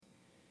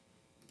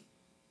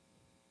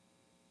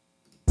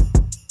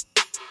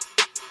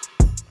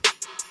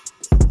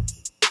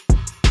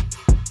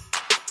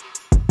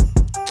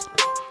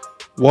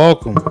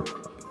Welcome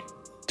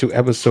to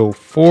episode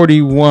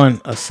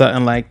 41 or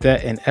something like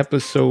that. And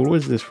episode, what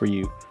is this for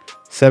you?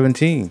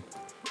 17.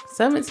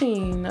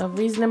 17 of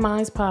Reasoning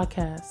Minds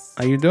podcast.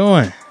 How you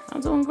doing? I'm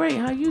doing great.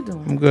 How you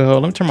doing? I'm good. Hold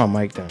on. Let me turn my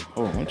mic down.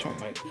 Hold on. Let me turn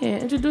my mic. Yeah,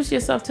 introduce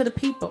yourself to the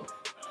people.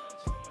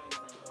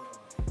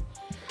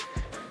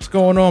 What's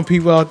going on,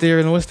 people out there?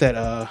 And what's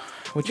that?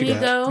 What you Vigo.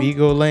 got?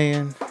 Vigo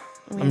Land.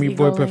 I'm your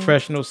boy, Vigo Land.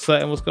 Professional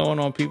Sutton. What's going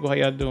on, people? How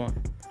y'all doing?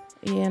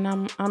 Yeah, and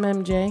I'm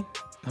MJ.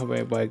 Hope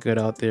everybody good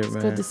out there, It's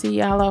man. good to see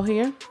y'all out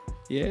here.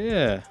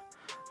 Yeah.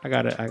 I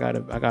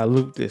gotta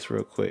loop this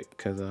real quick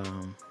because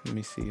let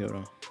me see. Hold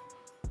on.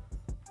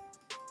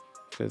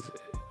 Because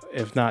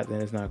if not,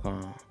 then it's not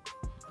gonna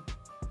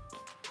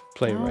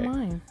play right.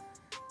 Online.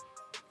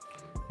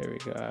 Here we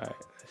go. All right,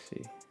 let's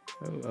see.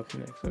 Oh, up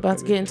next. Okay, About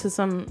to get into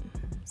some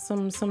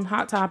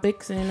hot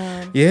topics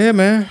and yeah,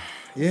 man.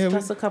 Yeah.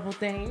 discuss a couple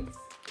things.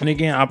 And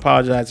again, I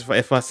apologize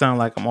if I sound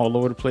like I'm all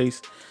over the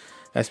place.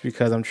 That's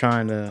because I'm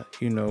trying to,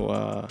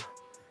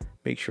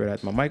 make sure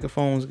that my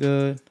microphone's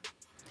good.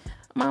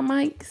 My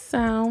mic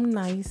sound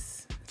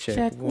nice.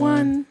 Check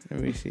one. Let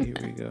me see. Here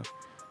we go.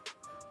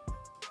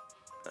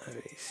 Let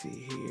me see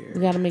here. We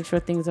got to make sure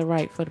things are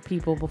right for the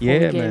people before Yeah, we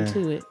get man.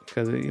 into it.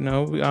 Because, I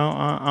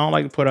don't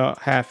like to put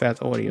out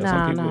half-ass audio.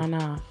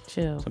 Nah.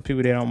 Chill. Some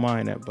people, they don't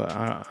mind that, but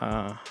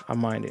I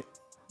mind it.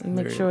 We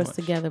make very sure it's much.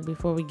 together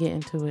before we get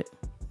into it.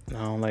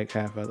 I don't like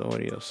half-ass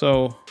audio.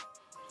 So,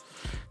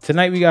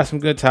 tonight we got some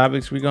good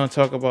topics. We're going to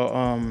talk about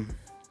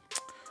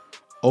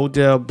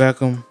Odell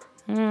Beckham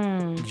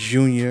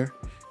Jr.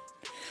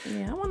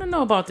 Yeah, I want to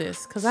know about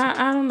this because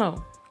I don't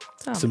know.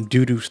 Tell me. Some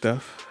doo-doo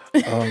stuff.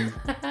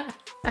 I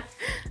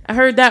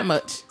heard that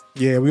much.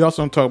 Yeah, we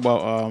also going to talk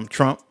about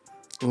Trump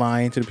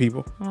lying to the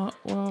people.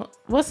 Well,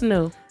 what's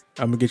new?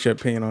 I'm going to get your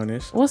opinion on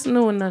this. What's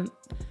new in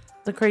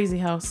the crazy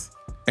house?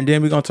 And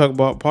then we're going to talk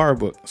about Power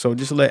Book. So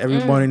just to let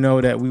everybody know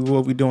that we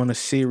will be doing a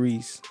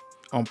series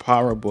on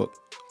Power Book.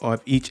 Or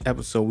each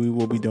episode, we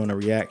will be doing a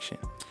reaction.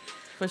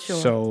 For sure.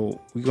 So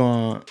we're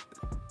going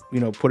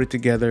to, put it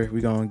together.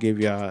 We're going to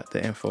give y'all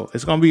the info.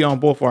 It's going to be on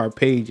both our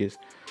pages.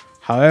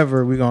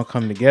 However, we're going to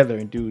come together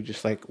and do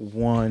just like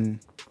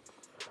one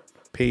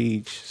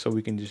page so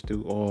we can just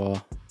do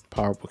all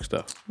Power Book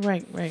stuff.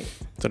 Right.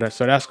 So that's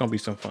going to be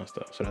some fun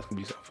stuff.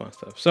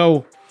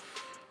 So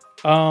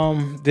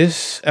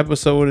this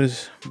episode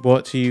is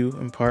brought to you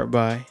in part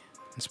by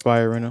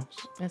Inspire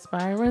Rentals.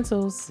 Inspire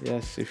Rentals.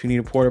 Yes, if you need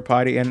a porta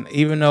potty. And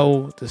even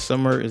though the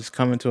summer is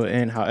coming to an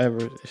end, however,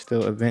 there's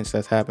still events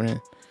that's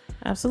happening.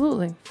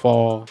 Absolutely.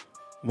 Fall,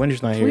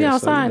 winter's not here. We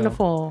outside in so, the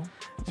fall.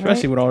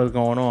 Especially with all this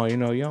going on. You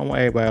don't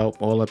want everybody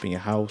all up in your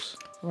house.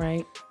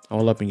 Right.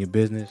 All up in your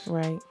business.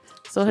 Right.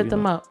 So hit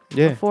them up.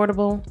 Yeah.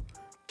 Affordable,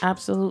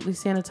 absolutely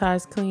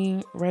sanitized,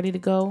 clean, ready to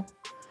go,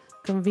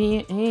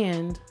 convenient,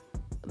 and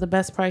the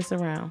best price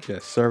around.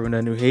 Yes, serving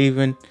the New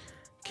Haven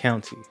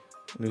County,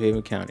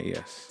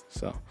 yes.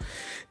 So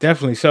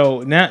definitely. So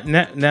now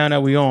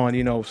that we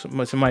on,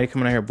 somebody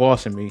coming out here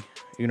bossing me.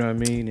 You know what I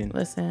mean? And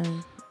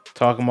Listen,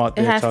 talking about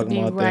it that, has to talking be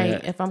about right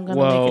that. if I'm going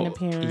to make an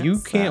appearance. You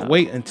can't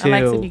wait until.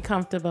 I like to be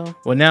comfortable.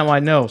 Well, now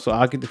I know, so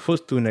I'll get the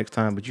footstool next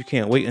time. But you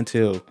can't wait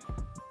until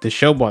the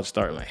show about to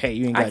start. Like, hey,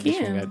 you ain't got this,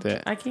 you ain't got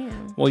that. I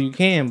can. Well, you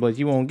can, but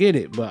you won't get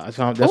it. But that's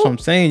what I'm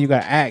saying. You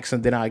got to ask,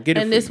 and then I'll get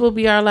it. And this will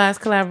be our last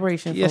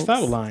collaboration. Yeah, folks.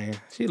 stop lying.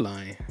 She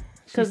lying.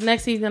 Because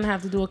next he's gonna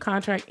have to do a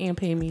contract and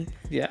pay me.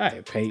 Yeah, I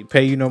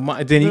pay you no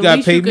money. Then you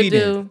gotta pay me.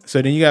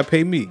 So then you gotta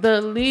pay me.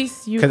 The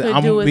least you could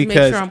do is make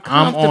because sure I'm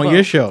comfortable. I'm on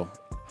your show.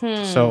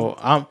 So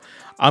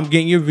I'm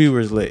getting your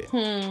viewers lit. You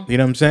know what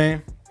I'm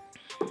saying?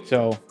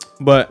 So,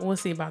 but we'll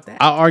see about that.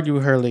 I'll argue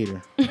with her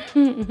later.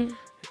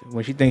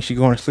 When she thinks she's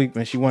going to sleep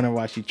and she wondering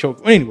why she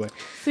choked. Anyway.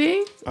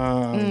 See?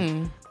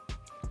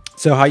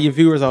 So how your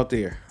viewers out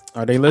there?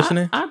 Are they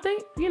listening? I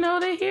think,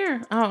 they're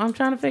here. I'm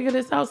trying to figure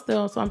this out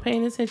still, so I'm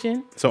paying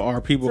attention. So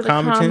are people to the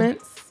commenting?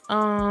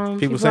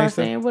 Comments. People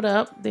saying what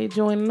up. They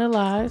joining the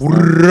live.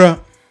 What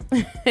up?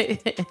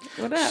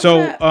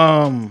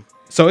 So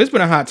so it's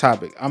been a hot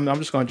topic. I'm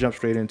just gonna jump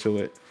straight into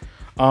it.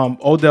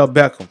 Odell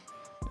Beckham.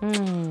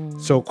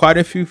 So quite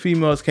a few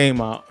females came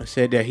out and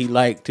said that he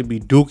liked to be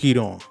dookied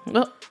on.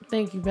 Well,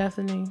 thank you,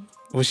 Bethany.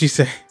 What she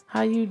say?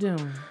 How you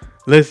doing?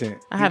 Listen,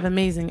 I have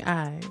amazing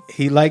eyes.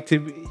 He liked to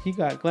be. He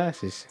got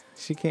glasses.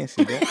 She can't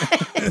see that.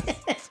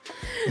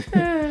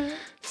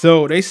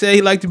 So they say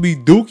he liked to be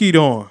dookied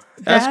on.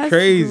 That's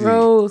crazy.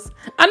 Gross.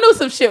 I knew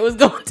some shit was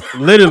going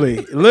down.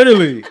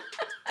 Literally.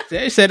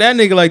 They said that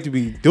nigga like to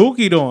be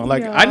dookied on.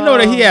 Like, I know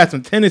that he had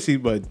some tendencies,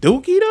 but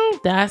dookie though?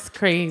 That's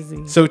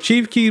crazy. So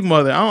Chief Keef's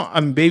mother,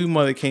 baby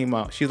mother came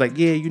out. She's like,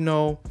 yeah,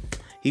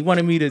 he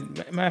wanted me to.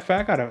 Matter of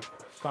fact, I gotta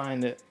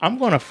find it. I'm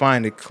gonna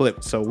find a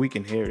clip so we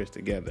can hear this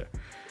together.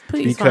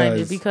 Please find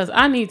it because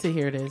I need to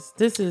hear this.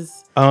 This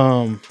is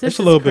it's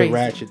a little bit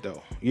ratchet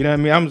though. You know what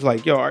I mean? I'm just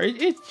like, yo,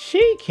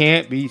 she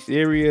can't be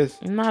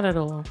serious. Not at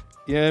all.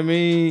 You know what I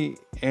mean?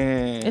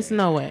 And it's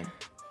no way.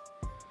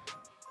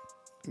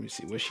 let me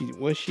see.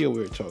 What's she over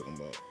here talking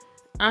about?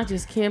 I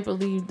just can't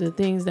believe the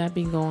things that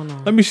be going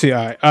on. Let me see.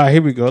 All right,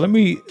 here we go. Let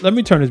me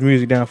turn this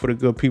music down for the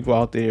good people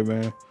out there,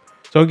 man.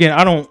 So again,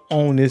 I don't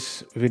own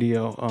this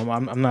video.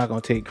 I'm not gonna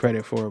take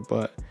credit for it,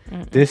 but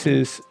this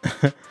is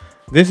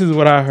this is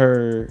what I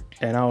heard,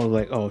 and I was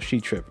like, oh, she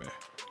tripping.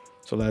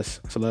 So let's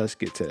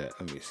get to that.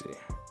 Let me see.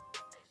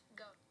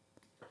 Go.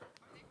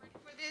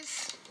 For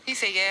this? He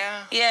said,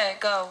 yeah. Yeah,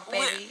 go,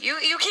 baby. You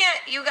can't.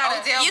 You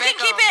gotta. Odell You can Beckham.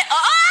 keep it.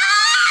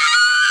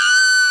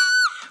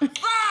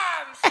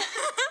 Bombs.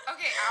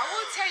 Okay, I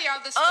will tell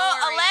y'all the story.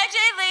 Oh,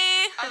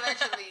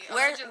 Allegedly.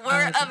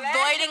 We're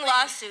avoiding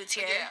lawsuits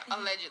here. Yeah,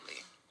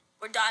 allegedly.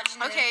 We're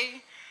dodging.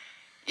 Okay.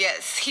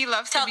 Yes, he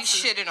loves Tell to be the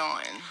shitted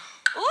on.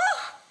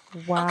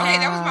 Ooh. Wow. Okay,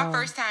 that was my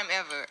first time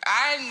ever.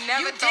 I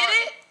never You thought.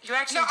 did it? You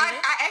actually No, did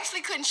it? I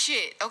actually couldn't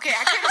shit. Okay,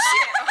 I couldn't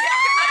shit. Okay,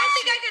 I don't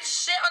think I could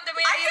shit on the I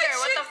either.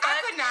 What the fuck? I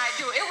could not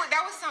do it.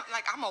 That was something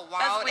like I'm a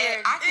wild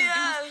weird.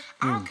 ass.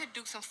 I could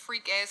do some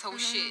freak asshole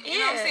shit. You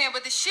know what I'm saying?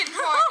 But the shit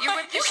part, you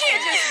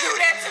can't just do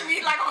that to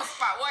me like on the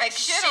spot. What? Like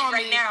shit on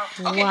right me now.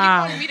 Okay,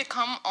 Wow. he wanted me to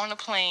come on a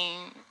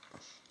plane.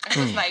 He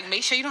was like,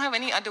 make sure you don't have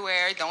any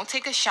underwear. Don't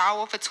take a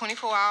shower for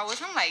 24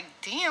 hours. I'm like,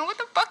 damn, what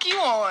the fuck you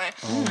on?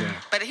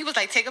 But he was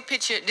like, take a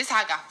picture. This is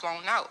how I got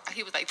flown out.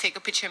 He was like, take a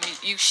picture of me.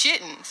 You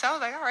shitting. So I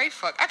was like, all right,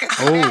 fuck. I can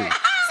do that.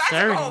 So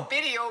I took a whole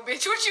video,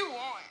 bitch. What you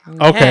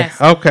want? Okay,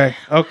 Yes.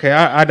 okay.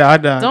 I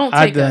done. Don't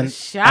I take done, a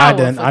shower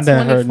for I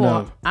done heard 24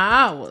 enough.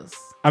 hours.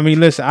 I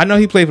mean, listen. I know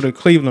he played for the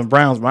Cleveland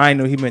Browns, but I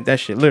didn't know he meant that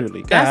shit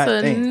literally. That's God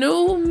a damn.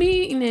 new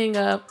meaning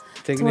of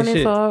Taking this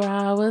shit. 24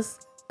 hours.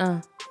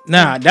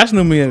 Nah, that's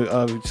new meaning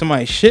of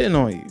somebody shitting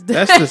on you.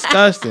 That's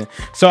disgusting.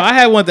 So I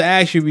had one to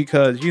ask you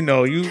because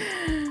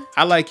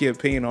I like your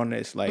opinion on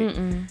this. Like,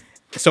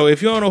 so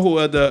if you don't know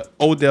who the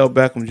Odell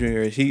Beckham Jr.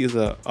 is, he is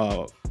a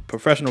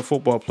professional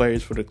football player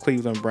for the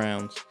Cleveland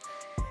Browns.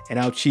 And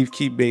our Chief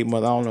Keith Baby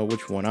mother, I don't know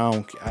which one.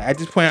 At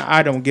this point,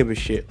 I don't give a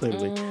shit,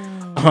 literally.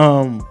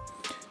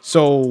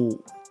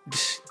 So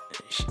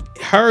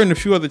her and a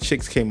few other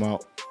chicks came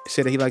out,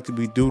 said that he liked to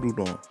be doodled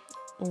on.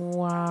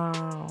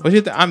 Wow.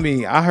 But I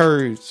mean, I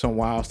heard some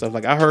wild stuff.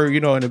 Like I heard,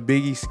 in the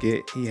Biggie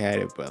skit, he had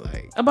it, but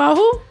like About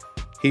who?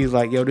 he's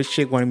like, yo, this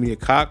chick wanted me to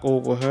cock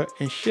over her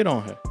and shit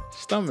on her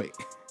stomach.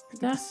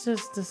 That's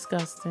just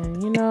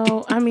disgusting.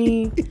 I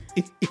mean,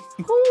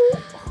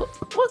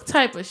 what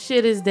type of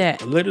shit is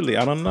that? Literally,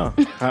 I don't know.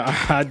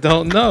 I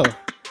don't know.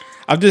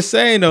 I'm just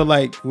saying though,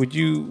 like, would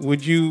you do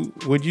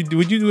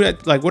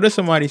that? Like, what if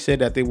somebody said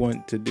that they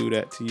want to do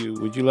that to you?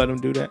 Would you let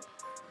them do that?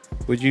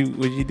 Would you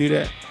do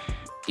that?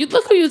 You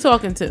look who you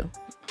talking to.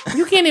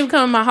 You can't even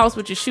come in my house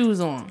with your shoes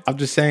on. I'm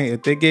just saying,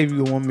 if they gave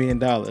you $1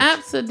 million,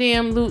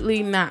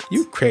 Absolutely not.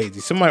 you crazy.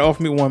 Somebody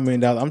offered me $1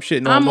 million. I'm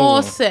shitting on. I'm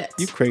all set.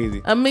 You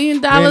crazy. $1 million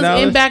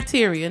 $1 in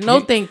bacteria. No,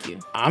 thank you.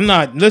 I'm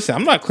not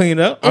cleaning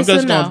up. I'm It's a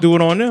just gonna no. do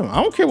it on them.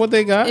 I don't care what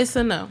they got. It's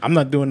a no. I'm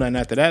not doing nothing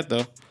after that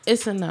though.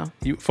 It's a no.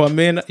 You for $1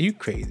 million, you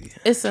crazy.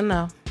 It's a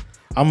no.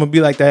 I'm gonna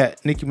be like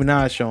that Nicki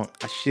Minaj song.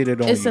 I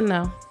shitted on It's you. a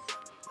no.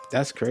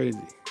 That's crazy.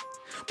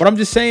 But I'm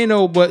just saying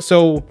though. But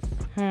so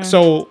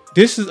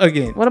this is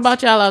again. What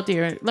about y'all out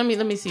there? Let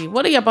me see.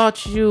 What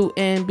about you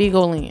in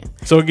Beagle Land?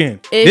 So again,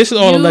 If this is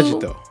all you-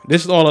 alleged though.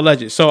 This is all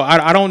alleged. So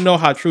I don't know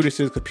how true this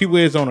is because people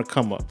is on a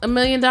come up. $1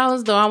 million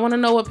though. I want to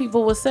know what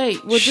people would do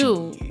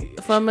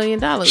for $1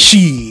 million.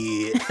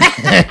 Shit.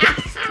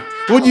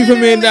 What'd you for $1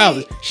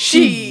 million?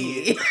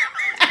 Shit.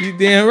 You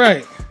damn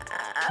right.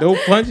 No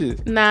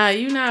punches. Nah,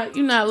 you not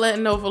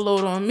letting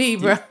overload on me,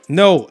 bro.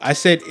 No, I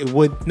said it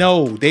would.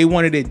 No, they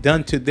wanted it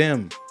done to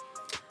them.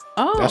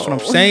 Oh, That's what I'm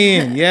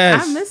saying.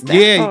 Yes. I missed that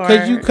Yeah,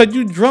 part. cause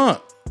you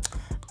drunk.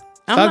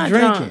 I'm Stop not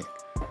drinking. drunk.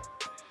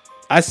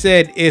 I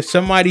said if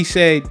somebody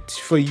said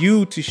for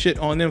you to shit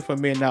on them for $1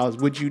 million,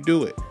 would you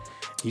do it?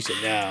 You said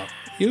no.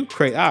 You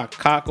crazy. I'll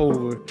cock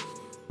over.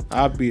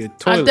 I'll be a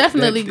toilet. I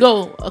definitely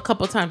go a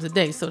couple times a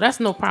day, so that's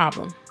no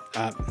problem.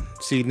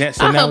 See, I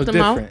now helped it's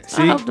them out. different. I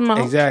See, helped them out.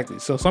 exactly.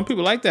 So some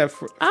people like that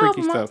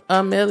freaky stuff.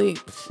 A milli.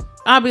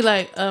 I'll be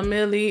like a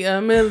milli.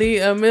 I'm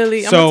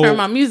gonna turn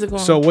my music on.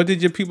 So what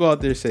did your people out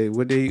there say?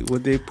 Would they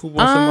poop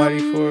on somebody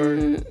for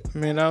 $1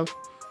 million?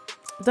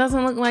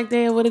 Doesn't look like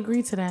they would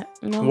agree to that.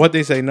 No. What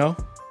they say? No.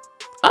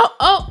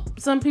 Oh.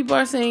 Some people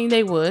are saying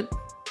they would.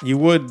 You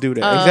would do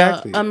that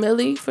exactly. A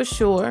milli for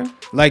sure.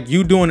 Like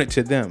you doing it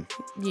to them,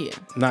 Yeah.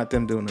 not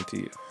them doing it to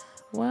you.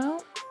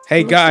 Well.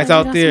 Hey looks guys like we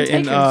out got there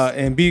some takers.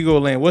 in Beagle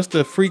Land, what's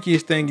the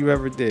freakiest thing you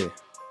ever did?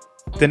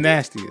 The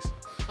nastiest.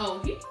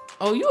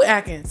 Oh, you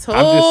acting totally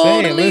I'm just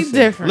saying. Listen,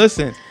 different.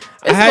 Listen.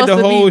 I It's had the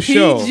supposed to be whole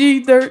show.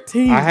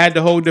 PG-13. I had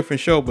the whole different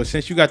show, but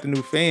since you got the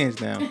new fans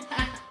now,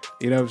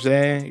 you know what I'm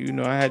saying?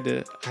 I had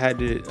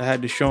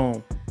to show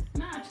them.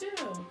 Nah,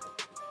 chill.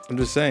 I'm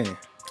just saying.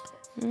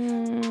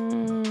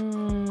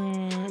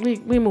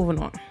 We moving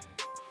on.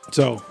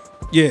 So,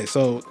 yeah.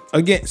 So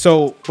again,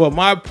 but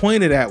my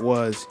point of that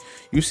was,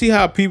 you see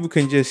how people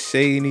can just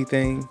say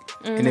anything,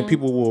 and then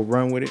people will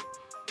run with it.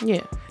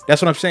 Yeah.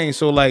 That's what I'm saying.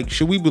 So, like,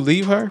 should we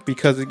believe her?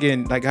 Because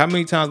again, like, how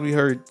many times we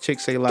heard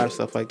chicks say a lot of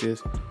stuff like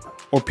this?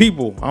 or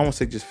people. I won't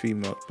say just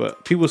females,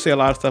 but people say a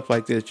lot of stuff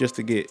like this just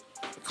to get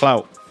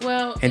clout,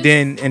 Well, and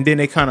then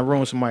they kind of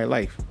ruin somebody's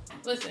life.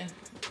 listen,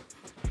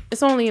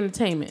 it's only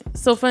entertainment.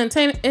 So for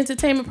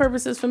entertainment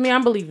purposes, for me,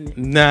 I'm believing it.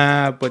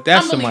 Nah, but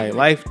that's I'm believing somebody's it.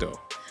 life though,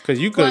 because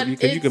you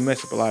could But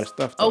mess up a lot of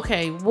stuff. Though.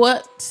 Okay,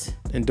 what?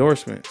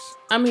 Endorsements.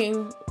 I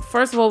mean,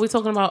 first of all, we're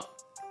talking about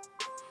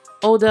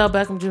Odell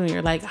Beckham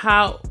Jr. Like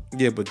how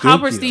Yeah, but how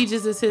Dookie,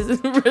 prestigious is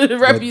his But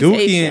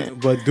reputation?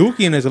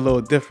 Dookie is a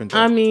little different. Though.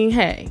 I mean,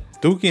 hey,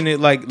 Dookie is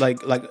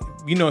like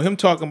you know him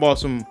talking about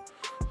some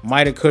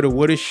mighta, coulda,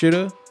 woulda,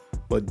 shoulda,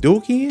 but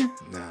Dookie,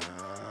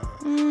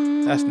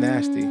 nah, that's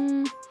nasty.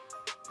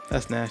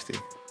 That's nasty.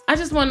 I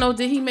just want to know: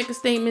 did he make a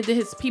statement? Did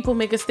his people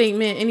make a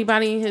statement?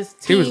 Anybody in his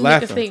He team was make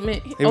laughing. a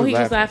statement? He He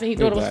was laughing. He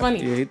thought it was laughing.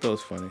 funny. Yeah, he thought it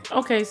was funny.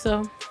 Okay,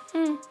 so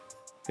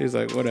He was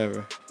like,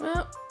 whatever.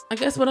 well, I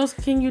guess what else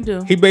can you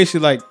do? He basically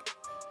like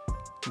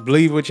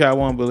believe what y'all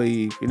want to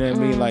believe. You know what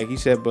I mean? Like he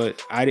said,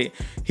 but I didn't.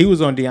 He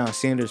was on Deion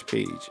Sanders'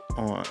 page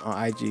on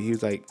IG. He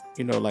was like,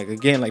 you know, like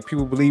again, like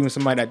people believe in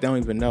somebody that they don't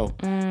even know.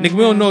 Nigga,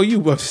 we don't know you,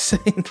 but I'm just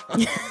saying.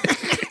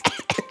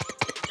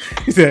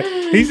 he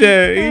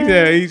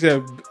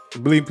said,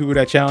 believe people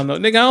that y'all know.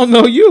 Nigga, I don't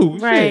know you.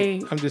 Shit.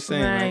 Right. I'm just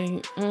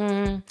saying.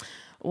 Right.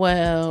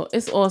 Well,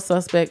 it's all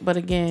suspect, but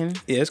again,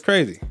 Yeah, it's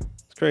crazy.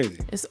 It's crazy.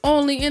 it's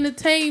only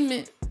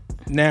entertainment.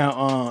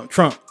 Now,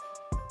 Trump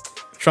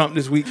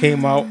this week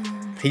came out.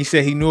 He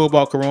said he knew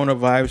about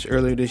coronavirus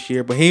earlier this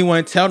year, but he didn't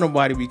want to tell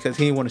nobody because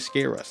he didn't want to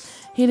scare us.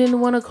 He didn't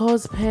want to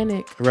cause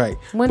panic. Right.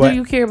 When But- do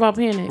you care about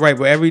panic? Right,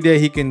 but every day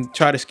he can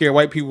try to scare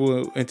white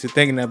people into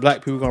thinking that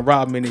black people gonna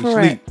rob them in their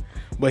Correct. sleep.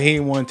 But he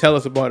didn't want to tell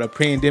us about a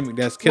pandemic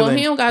that's Well, killing.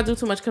 he don't gotta do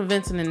too much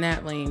convincing in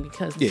that lane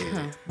because Yeah.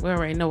 we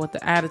already know what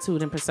the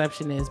attitude and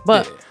perception is.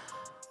 But Yeah.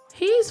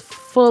 he's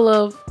full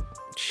of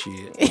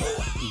Shit.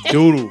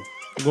 Doodle.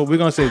 We're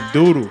gonna say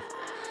doodle.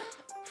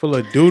 Full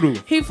of doodle.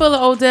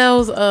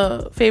 Odell's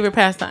favorite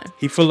pastime.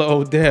 He full of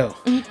Odell.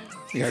 You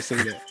gotta say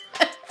that.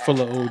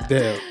 Full of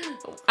Odell.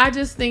 I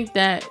just think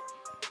that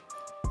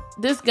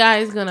this guy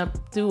is gonna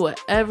do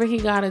whatever he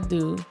gotta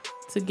do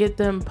to get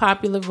them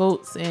popular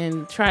votes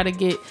and try to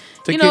get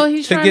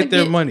he's trying get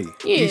their money.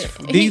 Yeah,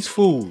 These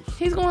fools.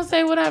 He's gonna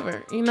say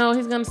whatever. He's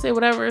gonna say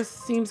whatever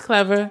seems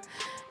clever.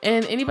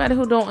 And anybody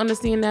who don't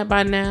understand that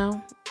by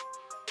now,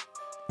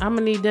 I'm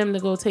gonna need them to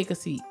go take a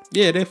seat.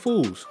 Yeah, they're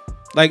fools.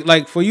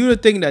 Like for you to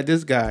think that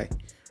this guy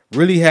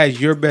really has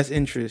your best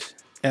interest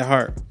at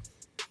heart,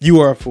 you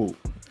are a fool.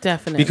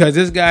 Definitely. Because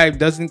this guy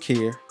doesn't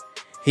care.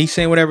 He's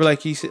saying whatever,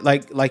 like he said,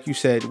 like you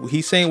said,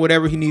 he's saying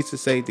whatever he needs to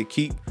say to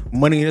keep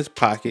money in his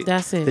pocket.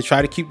 That's it. To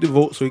try to keep the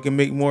vote so he can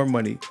make more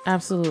money.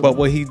 Absolutely. But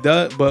what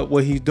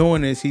he's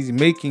doing is he's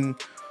making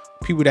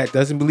people that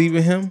doesn't believe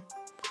in him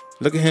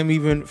look at him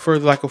even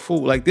further like a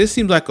fool. Like this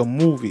seems like a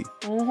movie.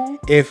 Mm-hmm.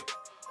 If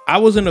I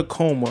was in a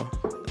coma,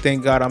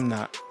 thank God I'm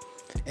not,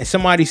 and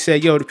somebody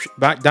said, yo,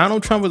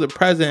 Donald Trump is the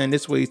president and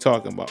this is what he's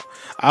talking about,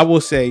 I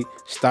will say,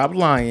 stop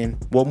lying.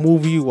 What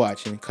movie you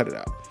watching? Cut it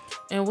out.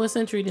 And what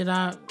century did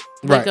I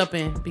wake Right. up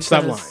in? Because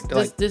Stop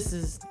lying.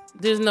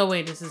 there's no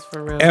way this is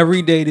for real.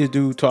 Every day this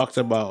dude talks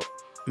about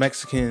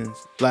Mexicans,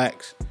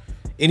 blacks,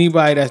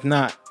 anybody that's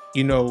not,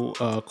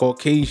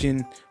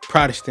 Caucasian,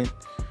 Protestant.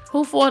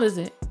 Who fault is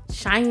it?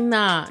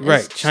 China.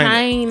 Right, It's China.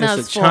 China's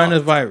It's a fault. China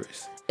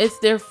virus. It's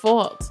their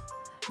fault.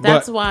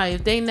 That's But- why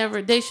if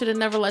they should have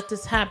never let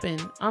this happen.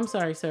 I'm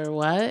sorry, sir.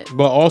 What?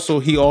 But also,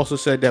 he also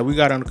said that we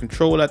got under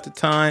control at the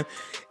time.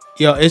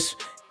 Yo, it's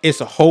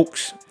a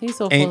hoax. He's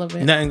so Ain't full of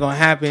it. nothing gonna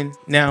happen.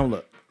 Now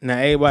look, now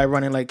everybody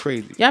running like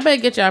crazy. Y'all better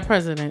get y'all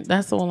president.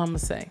 That's all I'm gonna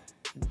say.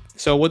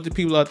 So what the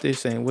people out there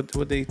saying? What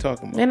they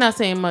talking about? They're not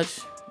saying much.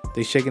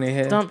 They shaking their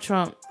head. Dump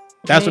Trump.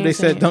 That's what they ain't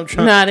said, saying- dump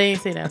Trump? Nah, they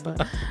ain't say that,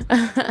 but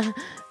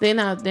they're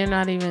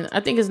not even. I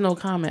think it's no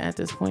comment at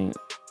this point.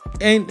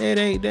 And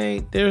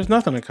they there's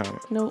nothing to comment.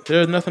 Nope.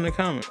 There's nothing to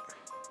comment.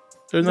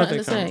 There's Nothing nothing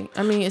to to comment. say.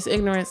 I mean, it's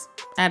ignorance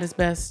at its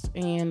best,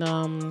 and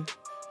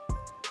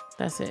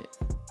that's it.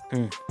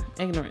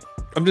 Ignorant.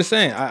 I'm just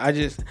saying. I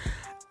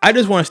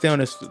just want to stay on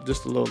this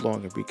just a little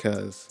longer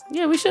because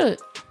Yeah, we should.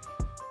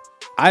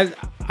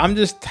 I'm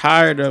just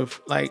tired of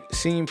like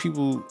seeing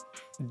people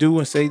do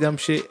and say dumb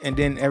shit, and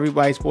then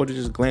everybody's supposed to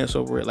just glance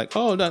over it like,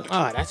 oh,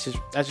 that's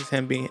just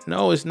him being.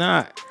 No, it's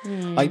not.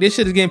 Like this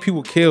shit is getting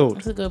people killed.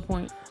 That's a good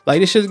point. Like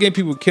this shit's getting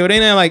people killed.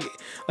 Ain't that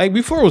like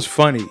before it was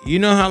funny. You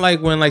know how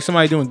like when like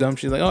somebody doing dumb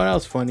shit, like, oh, that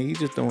was funny. He's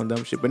just doing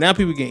dumb shit. But now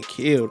people getting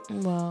killed,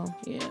 Well,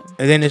 yeah.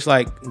 and then it's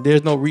like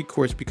there's no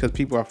recourse because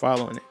people are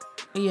following it.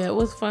 Yeah, it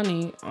was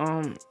funny.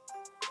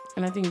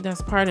 And I think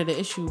that's part of the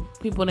issue.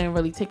 People didn't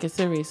really take it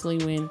seriously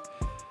when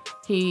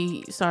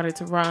he started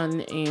to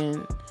run,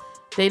 and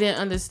they didn't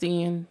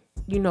understand,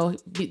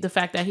 the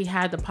fact that he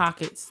had the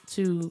pockets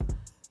to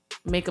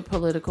make a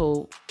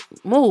political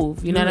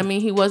move. You know what I mean?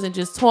 He wasn't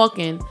just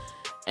talking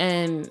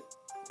and,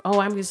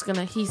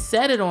 he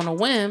said it on a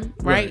whim,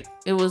 right?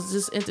 It was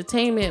just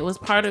entertainment. It was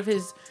part of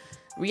his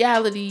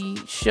reality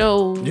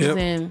shows Yep.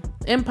 and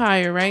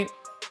empire, right?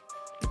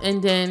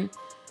 And then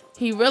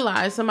he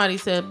realized, somebody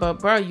said, but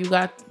bro, you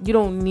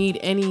don't need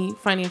any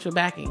financial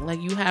backing.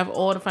 Like, you have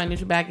all the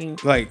financial backing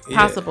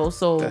possible.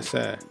 So that's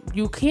sad.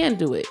 You can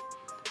do it.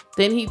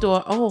 Then he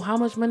thought, oh, how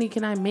much money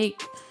can I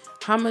make?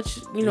 How much,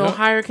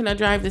 higher can I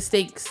drive the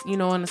stakes,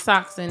 on the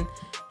stocks? And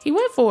he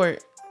went for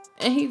it.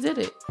 And he did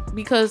it.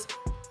 Because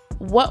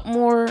what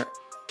more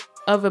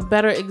of a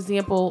better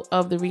example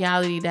of the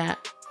reality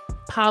that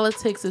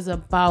politics is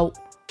about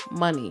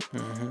money.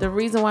 Mm-hmm. The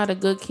reason why the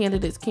good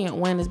candidates can't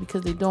win is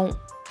because they don't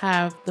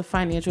have the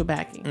financial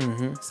backing.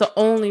 Mm-hmm. It's the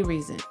only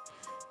reason.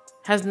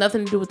 Has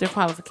nothing to do with their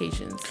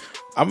qualifications.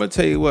 I'm going to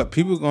tell you what,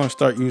 people are going to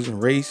start using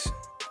race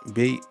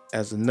bait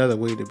as another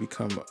way to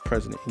become a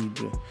president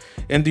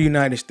in the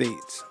United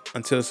States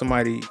until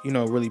somebody,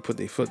 really put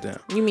their foot down.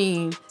 You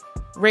mean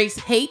race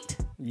hate?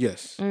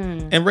 Yes.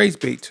 And race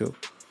bait too.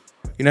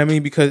 You know what I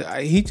mean? Because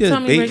he just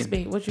Tell me race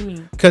bait. What you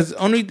mean?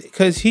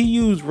 Because he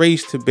used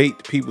race to bait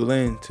the people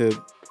in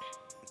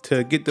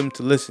to get them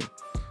to listen,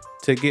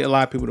 to get a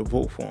lot of people to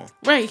vote for him.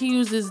 Right. He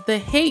uses the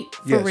hate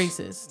for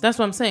racists. That's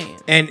what I'm saying.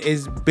 And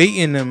is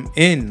baiting them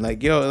in,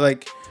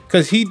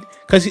 because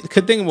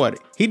think about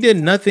it. He did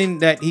nothing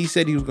that he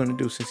said he was going to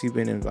do since he's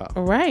been involved.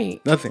 Right.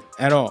 Nothing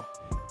at all.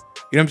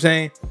 You know what I'm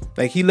saying?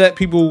 Like, he let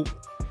people,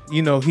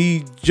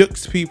 he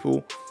jukes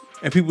people,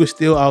 and people are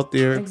still out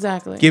there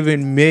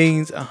giving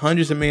millions,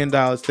 hundreds of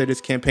 $millions to this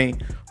campaign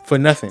for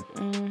nothing.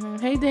 Mm-hmm.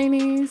 Hey, Danies.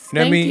 You know Thank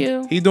what I mean?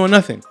 you. He's doing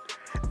nothing.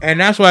 And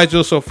that's why it's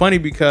just so funny,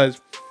 because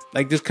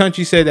this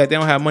country said that they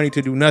don't have money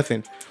to do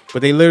nothing,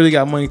 but they literally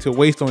got money to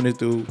waste on this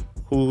dude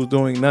who's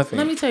doing nothing.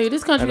 Let me tell you,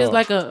 this country is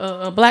like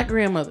a black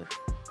grandmother.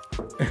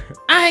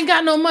 I ain't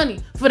got no money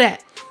for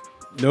that.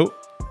 Nope.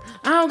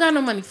 I don't got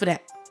no money for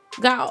that.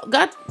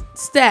 Got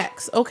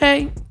stacks,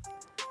 okay?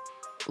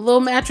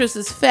 Little mattress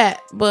is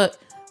fat, but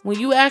when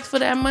you ask for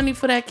that money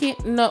for that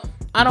no,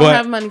 I don't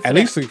have money for that. At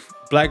least a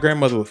black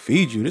grandmother will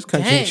feed you. This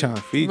country ain't trying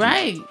to feed you.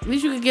 Right. At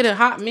least you could get a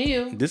hot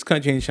meal. This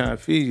country ain't trying to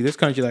feed you. This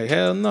country like,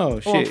 hell no.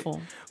 Awful. Shit.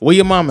 Where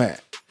your mom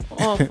at?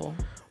 Awful.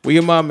 Where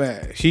your mom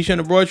at? She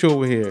shouldn't have brought you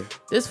over here.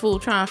 This fool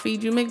trying to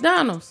feed you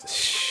McDonald's.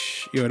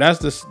 Shh. That's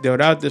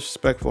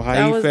disrespectful.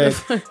 How he fed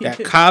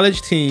that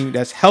college team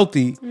that's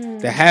healthy,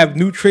 that have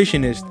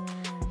nutritionists,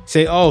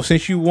 say, oh,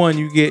 since you won,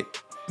 you get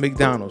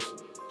McDonald's.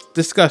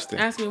 Disgusting.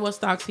 Ask me what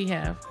stocks he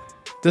have.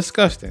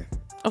 Disgusting.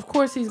 Of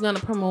course he's gonna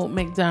promote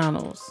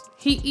McDonald's.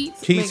 He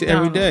eats it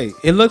every day.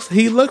 He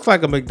looks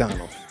like a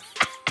McDonald's.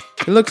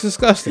 He looks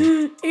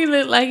disgusting. He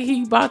look like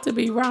he about to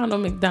be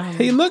Ronald McDonald.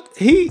 He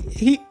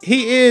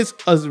is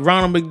a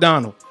Ronald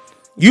McDonald.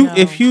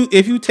 If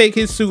you take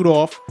his suit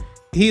off,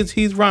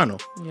 he's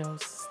Ronald. Yo,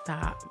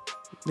 stop.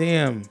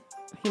 Damn.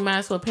 He might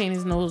as well paint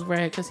his nose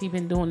red because he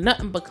been doing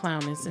nothing but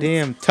clowning since.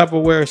 Damn,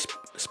 Tupperware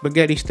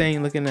spaghetti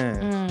stain looking at.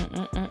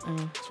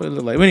 That's what it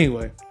look like. But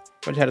anyway,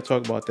 I just had to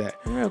talk about that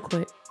real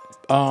quick.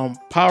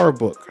 Power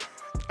Book.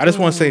 I just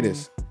want to say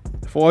this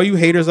for all you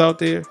haters out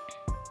there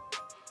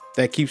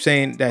that keep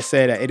saying that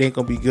it ain't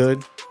gonna be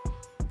good.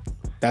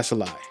 That's a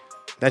lie.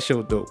 That shit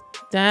was dope.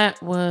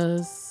 That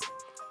was.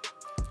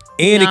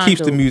 And it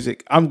keeps the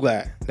music. I'm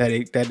glad that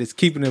it's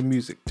keeping the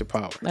music to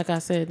Power. Like I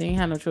said, they ain't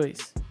had no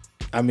choice.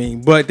 I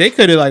mean, but they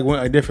could have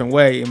went a different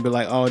way and be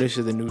like, "Oh, this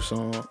is a new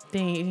song." They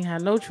ain't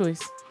had no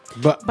choice.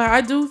 But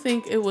I do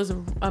think it was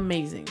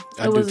amazing.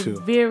 It was too.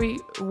 Very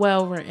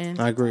well written.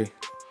 I agree.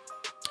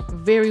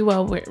 Very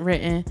well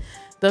written.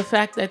 The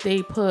fact that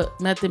they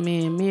put Method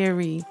Man,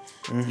 Mary,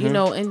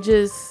 and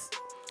just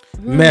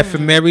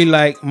Method Mary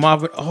like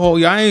Marvin. Oh,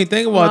 y'all ain't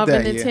think about Marvin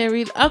that and yet.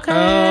 Terry. Okay.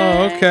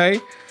 Oh, okay.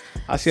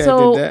 I see.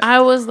 So I did that.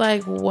 I was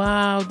like,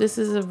 wow, this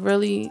is a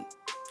really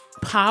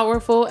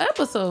powerful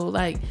episode.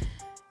 Like,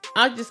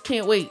 I just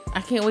can't wait.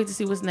 I can't wait to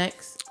see what's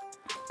next.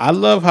 I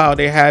love how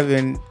they're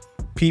having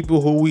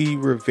people who we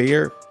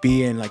revere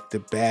being like the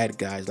bad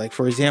guys. Like,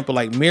 for example,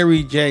 like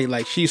Mary J.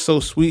 Like, she's so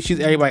sweet. She's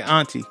everybody's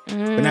auntie,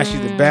 but now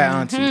she's the bad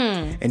auntie.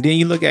 And then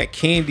you look at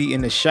Candy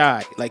in The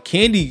Shy. Like,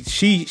 Candy,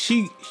 she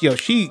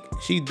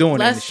doing it.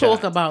 Let's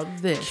talk about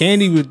this.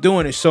 Candy was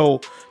doing it.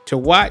 So to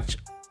watch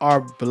our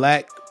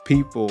black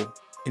people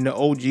and the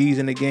OGs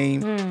in the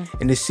game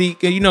and to see,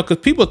 because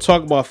people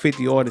talk about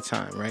 50 all the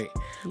time, right?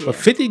 Yeah. But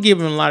 50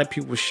 giving a lot of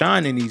people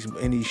shine in these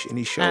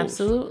shows.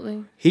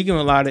 Absolutely. He giving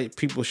a lot of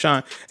people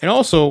shine. And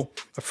also,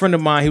 a friend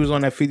of mine, he was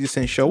on that 50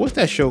 Cent show. What's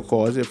that show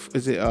called?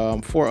 Is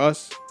it For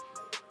Us?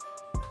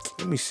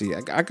 Let me see.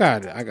 I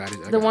got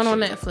it. The one on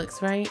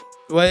Netflix, right?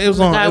 Well, it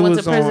was on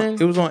ABC.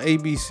 It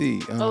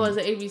was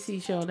an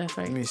ABC show. That's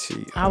right. Let me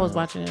see. I was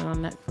watching it on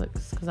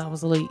Netflix because I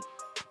was late.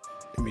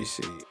 Let me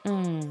see.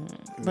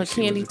 But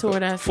Candy tore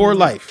that. For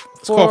Life.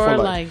 It's called For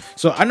Life.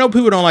 So I know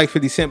people don't like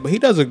 50 Cent, but he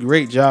does a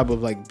great job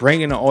of like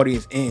bringing the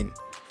audience in.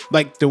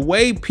 Like the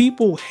way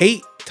people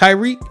hate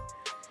Tyreek,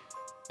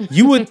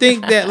 you would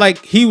think that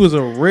like he was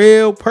a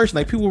real person.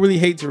 Like people really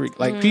hate Tyreek.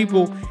 Like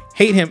people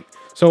hate him.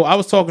 So I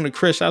was talking to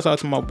Chris. Shout out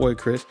to my boy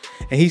Chris,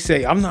 and he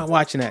said, "I'm not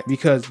watching that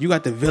because you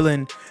got the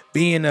villain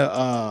being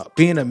a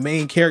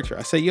main character."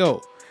 I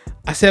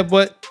said,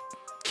 "But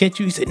can't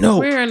you?" He said, "No."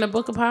 We're in the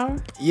Book of Power.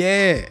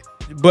 Yeah.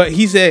 But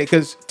he said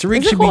because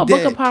Tariq should be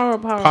dead. Book of Power or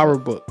Power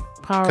Book.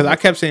 Power. Because I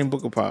kept saying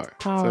Book of Power.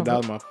 Power So that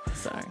was my.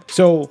 Sorry.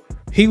 So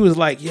he was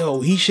like,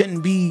 "Yo, he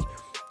shouldn't be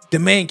the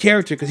main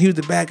character because he was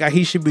the bad guy.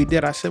 He should be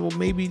dead." I said, "Well,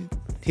 maybe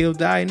he'll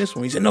die in this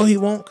one." He said, "No, he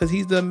won't because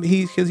he's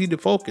the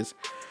focus."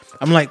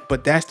 I'm like,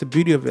 "But that's the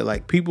beauty of it.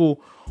 Like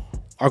people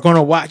are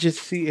gonna watch it to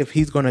see if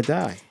he's gonna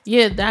die."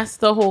 Yeah, that's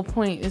the whole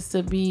point, is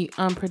to be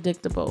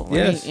unpredictable. Right?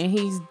 Yes. And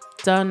he's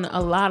done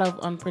a lot of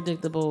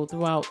unpredictable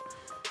throughout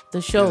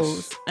the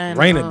shows. Yes. And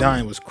Raina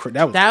dying was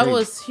that that crazy.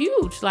 was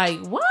huge. Like,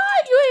 what?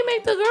 You ain't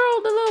make the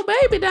little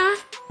baby die.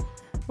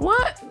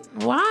 What?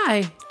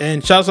 Why?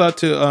 And shouts out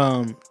to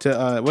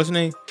what's her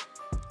name?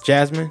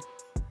 Jasmine.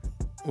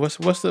 What's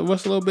the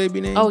little baby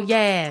name? Oh,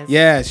 yes.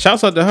 Yeah,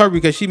 shouts out to her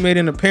because she made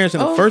an appearance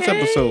in the first Okay.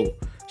 episode.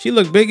 She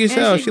looked big as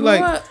And hell. she She grew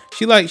like up.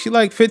 she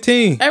like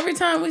 15. Every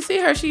time we see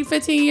her, she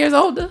 15 years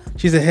older.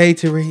 She said, "Hey,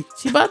 Tariq."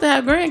 She about to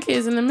have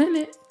grandkids in a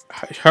minute.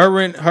 Her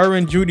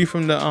and Judy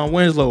from the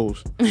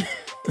Winslows.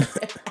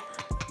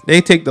 They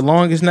take the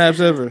longest naps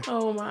ever.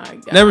 Oh my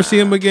god. Never see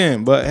him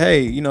again. But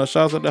hey,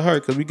 shouts out to her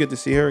because we get to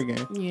see her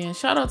again. Yeah,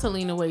 shout out to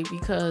Lena Waithe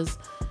because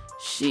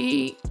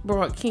she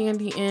brought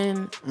Candy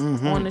in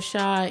Mm-hmm. on the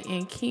Shy,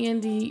 and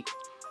Candy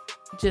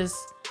just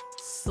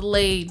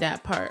slayed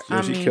that part. Yeah,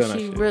 I she mean, killed that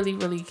she shit.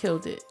 really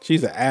killed it.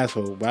 She's an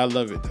asshole, but I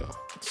love it though.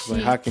 It's She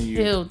like, how can you?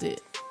 killed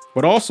it.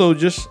 But also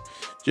just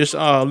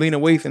Lena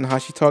Waithe and how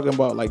she talking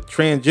about like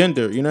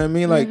transgender. You know what I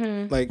mean? Like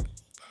Mm-hmm. like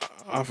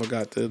I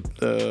forgot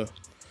the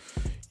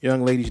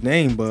young lady's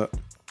name, but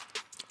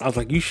I was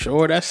like, "You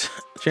sure that's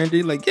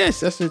transgender?" Like, yes,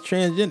 that's a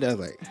transgender. I was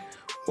like,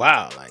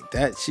 wow, like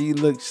that. She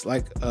looks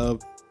like a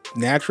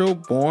natural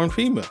born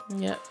female.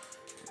 Yep.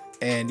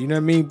 And you know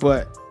what I mean?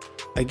 But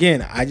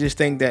again, I just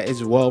think that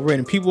it's well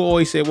written. People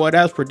always say, well,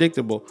 that's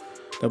predictable.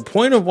 The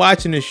point of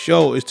watching the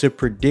show is to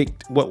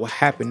predict what will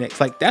happen next.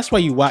 Like, that's why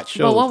you watch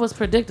shows. But what was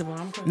predictable?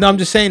 No, I'm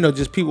just saying though,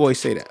 just people always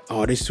say that.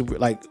 Oh, they super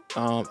like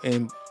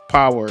in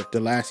Power the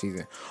last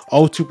season.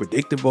 Oh, too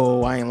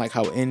predictable. I ain't like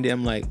how it ended.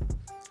 I'm like,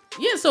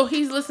 Yeah, so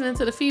he's listening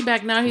to the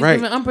feedback now. He's Right.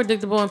 giving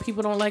unpredictable, and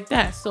people don't like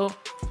that. So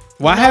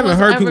well, I no haven't one's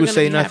heard ever people gonna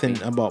say be nothing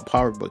happy. about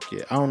Power Book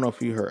yet. I don't know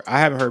if you heard. I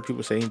haven't heard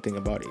people say anything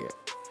about it yet.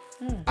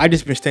 Hmm. I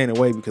just been staying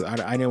away because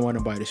I didn't want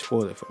nobody to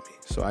spoil it for me.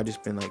 So I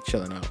just been like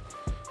chilling out.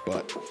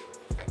 But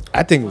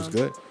I think it was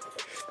good.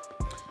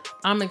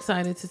 I'm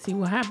excited to see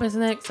what happens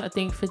next. I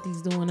think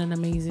 50's doing an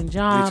amazing Me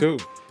job too.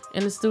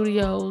 in the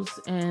studios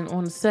and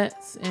on the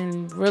sets,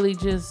 and really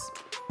just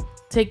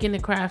taking the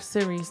craft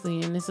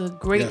seriously. And it's a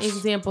great Yes.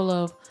 example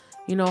of,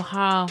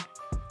 how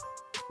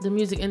the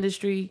music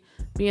industry,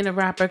 being a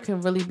rapper,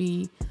 can really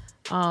be,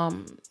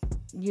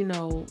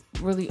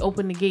 really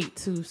open the gate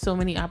to so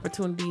many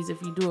opportunities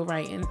if you do it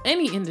right in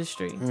any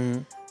industry.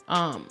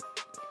 Mm-hmm.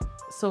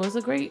 So it's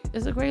a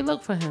great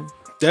look for him.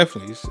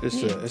 Definitely,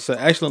 it's an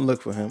excellent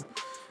look for him.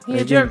 He a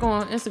Again, jerk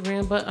on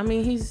Instagram, but I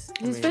mean, he's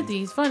 50.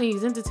 He's funny.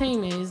 He's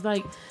entertainment. He's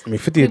like, I mean,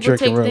 50 a people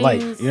jerk in take real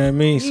life. things- You know what I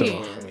mean? So Yeah, I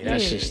mean,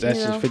 that's yeah, just you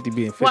know. 50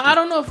 being 50. well, I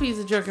don't know if he's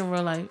a jerk in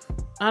real life.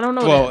 I don't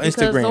know Well, that because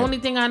Instagram. the only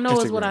thing I know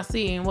is what Instagram. I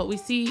see, and what we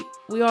see,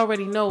 we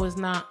already know is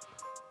not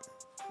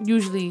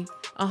usually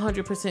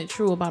 100%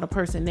 true about a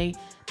person. They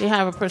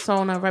have a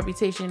persona, a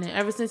reputation, and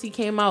ever since he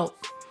came out,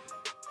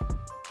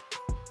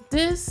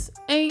 this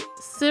ain't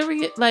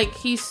serious. Like,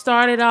 he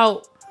started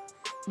out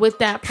with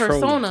that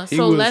Trolling. persona. He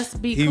So was- let's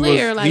be he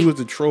clear. Was, he was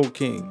the troll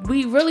king.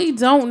 We really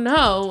don't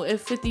know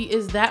if 50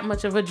 is that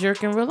much of a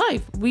jerk in real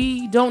life.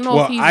 We don't know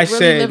Well, if he's I really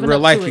said living real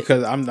up life to it.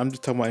 because I'm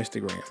just talking about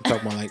Instagram. I'm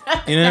talking about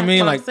like, you know what I mean? That's what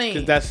I'm Like, saying.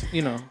 'cause that's,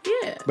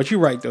 Yeah. But you're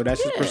right though.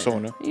 That's his Yeah,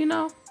 persona.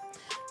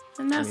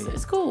 And that's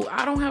it's cool.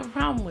 I don't have a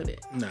problem with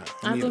it. Nah,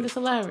 I think it's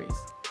hilarious.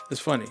 it's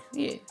funny.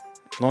 Yeah.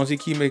 As long as he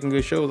keep making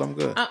good shows, I'm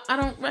good. I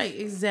don't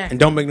exactly. And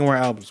don't make no more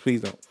albums,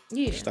 please don't.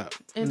 Yeah. Stop.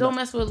 And No. don't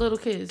mess with little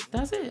kids.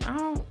 That's it. I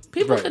don't.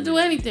 People Right. can do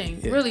anything,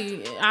 Yeah.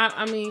 really.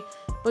 I mean,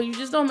 but you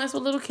just don't mess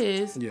with little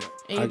kids. Yeah,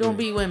 And I you don't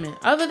agree. beat women.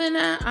 Other than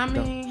that, I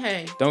mean,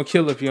 hey. Don't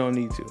kill if you don't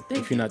need to.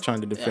 If you're not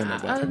trying to defend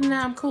Other nobody. than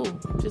that, I'm cool.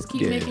 Just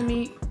keep Yeah. making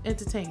me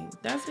entertained.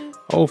 That's it.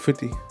 Oh,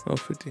 50. Oh,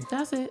 50.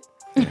 That's it.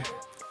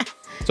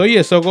 So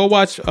yeah, so go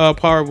watch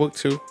Power Book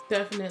 2.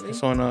 Definitely.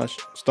 It's on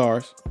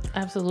Stars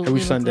Absolutely. every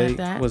look Sunday. like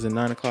that. Was it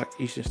 9:00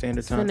 Eastern Standard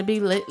It's Time? gonna be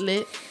lit.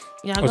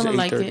 Y'all Was gonna it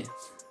like 8:30? it.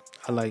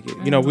 I like it.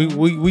 You know,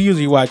 we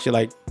usually watch it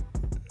like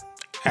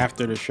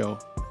after the show,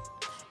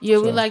 Yeah,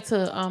 we So- like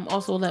to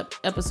also let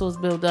episodes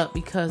build up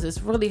because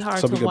it's really hard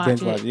so to we can watch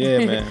binge it. watch. Yeah,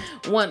 man.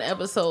 One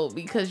episode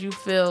because you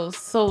feel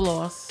so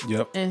lost.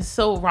 Yep. And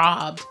so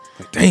robbed.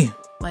 Like, damn.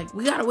 Like,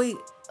 we gotta wait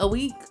a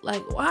week.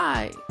 Like,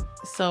 why?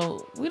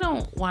 So we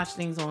don't watch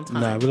things on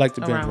time. Nah, we like to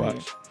binge around watch.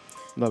 here.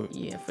 Love it.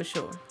 Yeah, for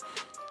sure.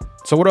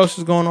 So what else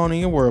is going on in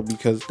your world?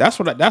 Because that's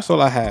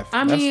all I have.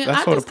 I mean,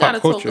 that's I all just the pop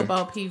gotta culture. talk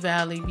about P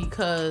Valley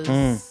because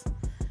Mm.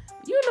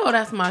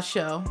 that's my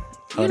show.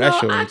 Oh,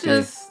 that's your I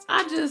routine.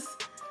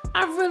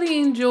 I really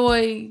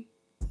enjoy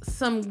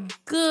some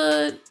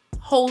good,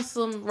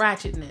 wholesome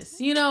ratchetness.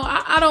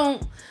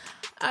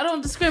 I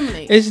don't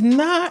discriminate. It's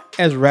not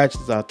as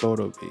ratchet as I thought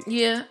it would be.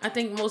 Yeah, I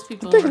think most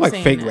people I think are like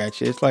saying fake that.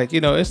 ratchet. It's like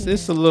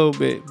it's a little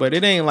bit, but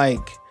it ain't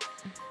like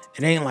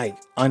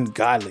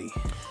ungodly.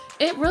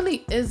 It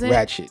really isn't.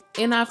 ratchet.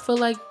 And I feel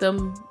like the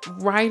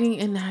writing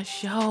in that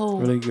show,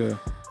 Really good.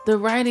 the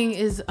writing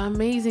is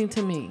amazing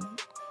to me.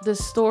 The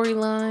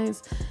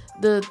storylines,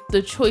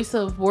 the choice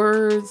of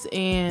words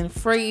and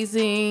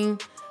phrasing,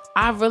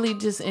 I really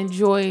just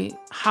enjoy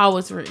how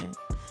it's written.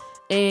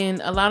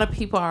 And a lot of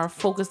people are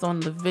focused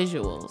on the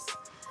visuals,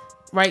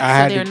 right?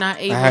 I They're not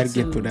able I had to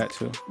to get through that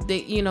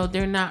too.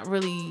 they're not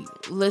really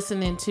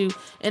listening to,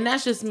 and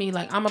that's just me.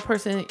 Like, I'm a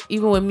person,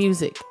 even with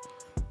music,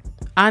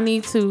 I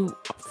need to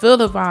feel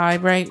the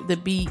vibe, right? The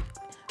beat,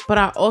 but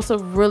I also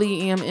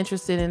really am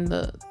interested in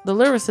the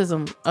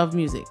lyricism of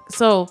music.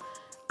 So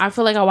I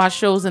feel like I watch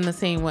shows in the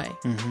same way.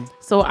 Mm-hmm.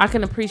 So I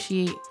can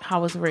appreciate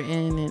how it's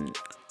written, and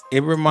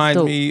It reminds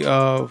dope. me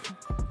of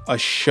a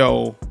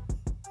show.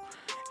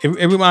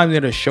 It reminds me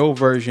of the show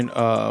version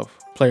of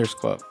Players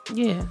Club,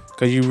 yeah,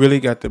 because you really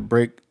got to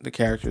break the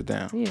characters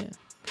down. yeah,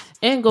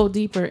 and go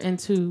deeper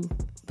into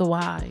the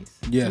whys.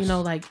 Yes. You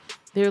know, like,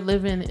 they're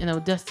living in a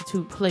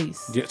destitute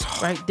place, Yes.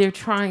 right? They're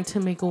trying to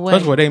make a way.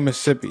 That's why they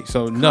Mississippi.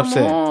 So enough Come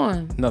said.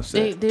 on. Enough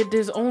said.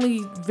 There's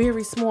only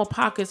very small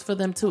pockets for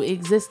them to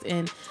exist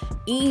in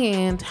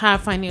and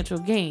have financial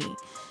gain.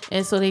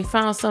 And so they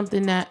found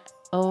something that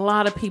a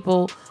lot of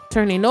people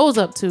turn their nose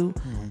up to,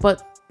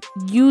 but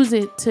use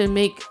it to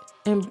make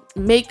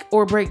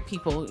or break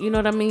people. You know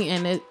what I mean?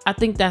 And I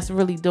think that's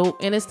really dope.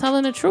 And it's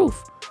telling the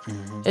truth.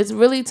 It's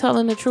really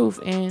telling the truth.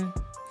 And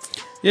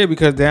Yeah,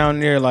 because down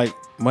there, like,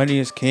 money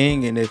is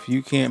king, and if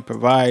you can't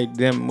provide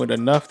them with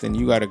enough, then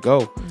you got to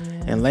go.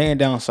 And laying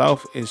down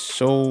south is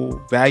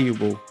so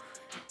valuable,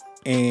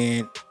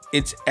 and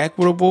it's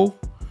equitable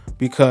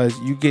because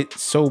you get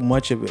so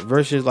much of it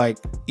versus like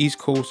East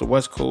Coast or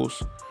West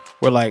Coast,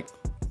 where, like,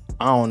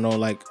 I don't know,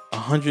 like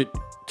 100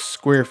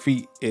 square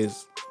feet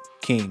is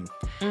king.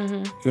 You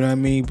know what I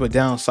mean? But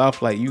down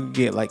south, like, you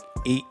get like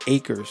 8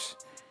 acres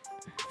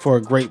for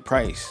a great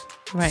price.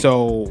 Right.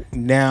 So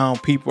now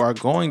people are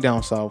going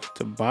down south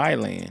to buy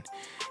land.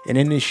 And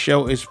in this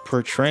show, it's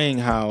portraying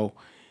how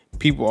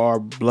people are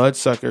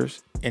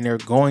bloodsuckers and they're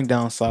going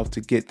down south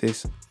to get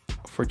this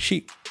for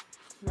cheap.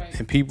 right.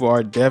 And people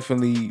are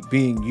definitely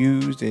being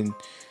used, and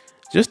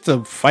just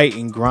the fight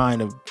and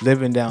grind of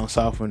living down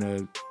south in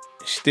a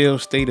still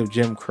state of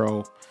Jim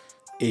Crow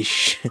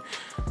ish.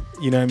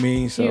 You know what I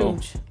mean? So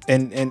Huge.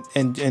 and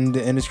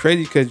it's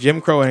crazy because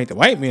Jim Crow ain't the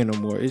white man no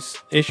more.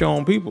 It's your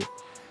own people.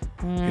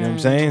 You know what I'm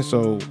saying?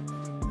 So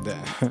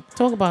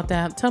Talk about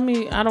that. Tell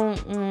me, I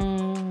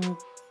don't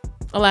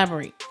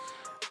elaborate.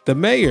 the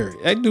mayor,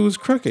 that dude's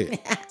crooked.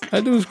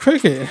 That dude's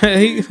crooked.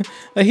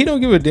 he don't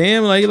give a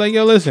damn. Like,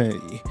 yo,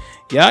 listen,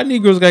 y'all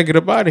Negroes gotta get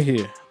up out of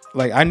here.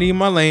 Like, I need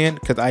my land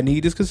because I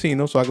need this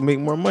casino so I can make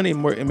more money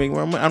and make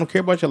more money. I don't care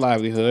about your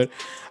livelihood.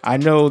 I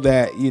know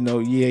that,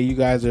 you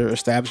guys are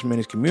establishment in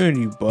this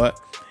community, but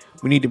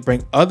we need to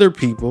bring other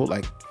people,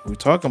 like we're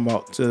talking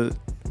about, to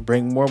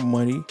bring more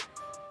money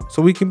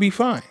so we can be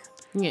fine.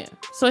 Yeah.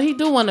 So he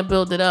do want to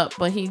build it up,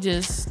 but he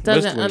just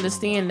Let's doesn't wait.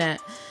 understand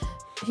that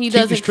he Keep the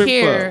doesn't strip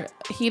care.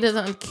 He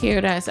doesn't care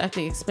that it's at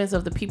the expense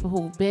of the people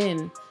who've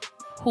been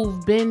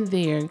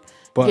there,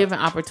 But- giving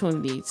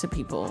opportunity to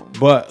people.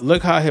 But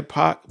look how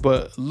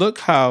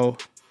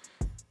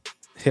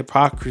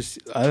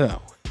hypocrisy. I don't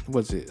know.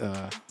 What's it?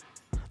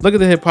 Look at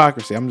the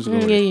hypocrisy. I'm just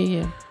going.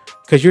 Yeah.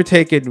 Because you're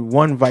taking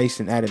one vice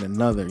and adding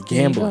another,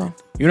 gambling. go.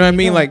 You know what I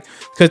mean? go. Like,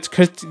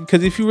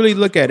 because if you really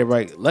look at it,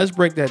 right? Let's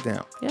break that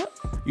down. Yep.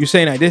 You're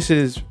saying that this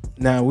is,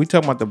 now we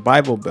talking about the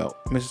Bible Belt,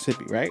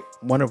 Mississippi, right?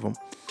 One of them.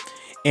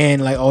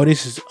 And like, oh,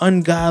 this is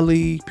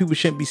ungodly. People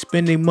shouldn't be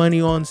spending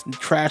money on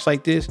trash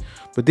like this.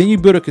 But then you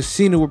build a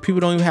casino where people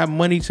don't even have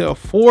money to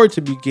afford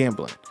to be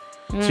gambling.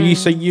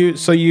 So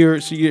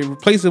you're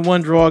replacing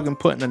one drug and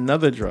putting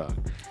another drug.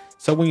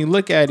 So when you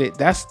look at it,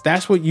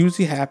 that's what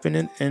usually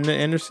happens in the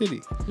inner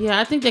city. Yeah,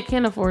 I think they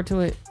can afford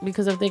to it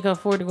because if they can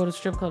afford to go to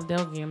strip club,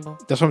 they'll gamble.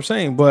 That's what I'm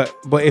saying. But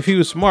if he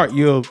was smart,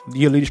 you'll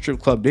lead a strip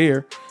club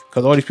there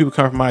because all these people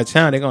coming from out of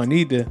town, they're gonna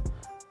need to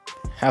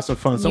have some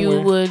fun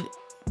somewhere.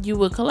 You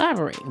would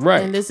collaborate,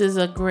 Right. And this is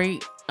a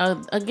great,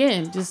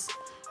 again, just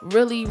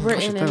really I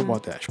written. should think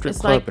about that. Strip It's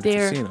club like and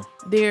a casino.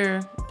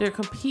 they're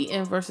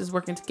competing versus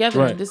working together.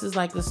 Right. And this is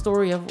like the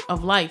story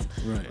of life.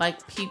 Right.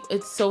 Like, people,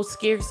 it's so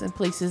scarce in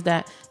places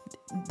that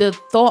the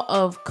thought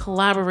of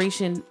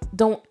collaboration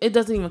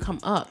doesn't even come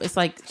up. It's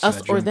like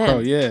us Jim or them. Crow,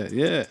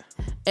 yeah.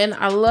 And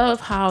I love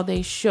how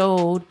they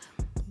showed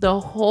the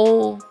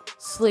whole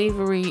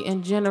slavery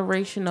and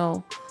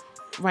generational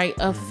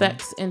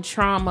effects and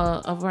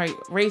trauma of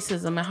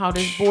racism, and how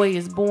this boy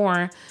is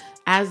born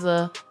as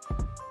a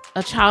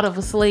child of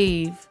a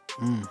slave.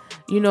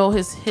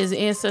 His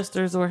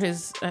ancestors or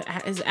his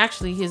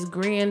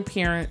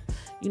grandparent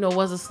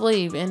was a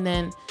slave, and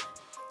then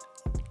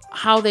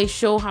how they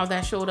show how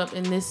that showed up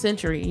in this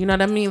century. You know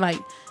what I mean? Like,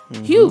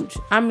 huge.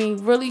 I mean,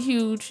 really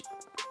huge.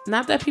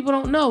 Not that people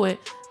don't know it,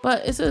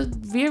 but it's a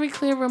very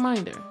clear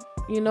reminder,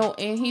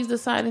 and he's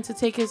deciding to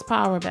take his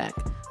power back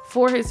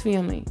for his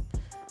family,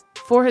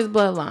 for his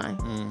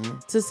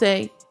bloodline, to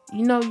say,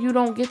 you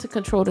don't get to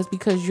control this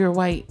because you're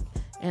white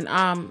and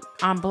I'm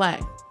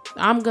black.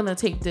 I'm gonna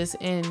take this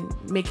and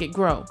make it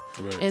grow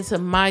into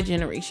my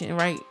generation,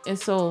 right? And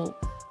so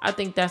I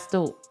think that's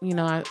dope. You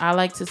know, I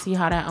like to see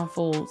how that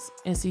unfolds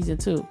in season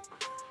 2.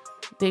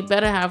 They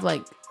better have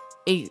like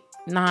 8,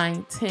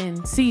 9,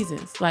 10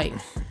 seasons, like,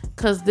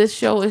 cause this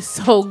show is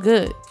so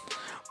good.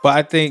 But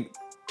I think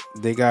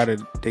they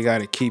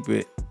gotta keep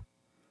it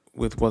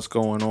with what's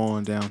going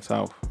on down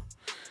south.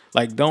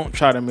 Like, don't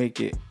try to make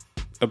it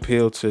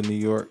appeal to New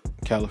York,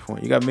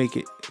 California. You gotta make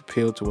it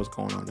appeal to what's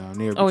going on down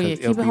there. Because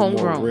keep it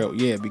homegrown. real.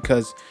 Yeah,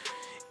 because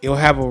it'll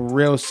have a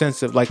real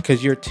sense of, like,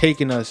 because you're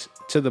taking us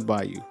to the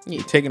bayou. Yeah.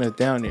 You're taking us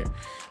down there.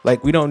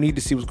 Like, we don't need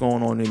to see what's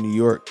going on in New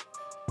York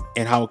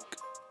and how it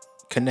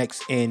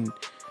connects in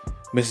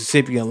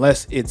Mississippi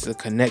unless it's a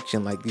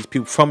connection, like these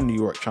people from New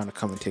York trying to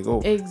come and take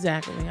over.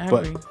 Exactly. I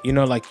agree. You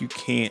know, like, you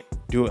can't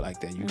do it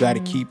like that. You got to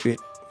keep it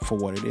for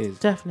what it is.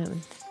 Definitely.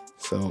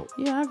 So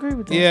yeah, I agree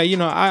with that. Yeah, you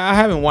know, I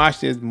haven't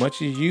watched it as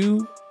much as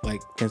you,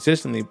 like,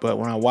 consistently, but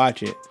when I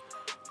watch it,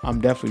 I'm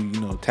definitely,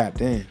 you know,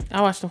 tapped in.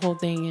 I watched the whole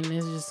thing and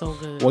it's just so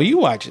good. Well, you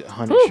watch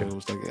 100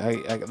 shows.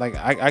 Like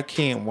I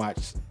can't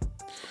watch.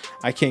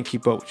 I can't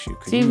keep up with you.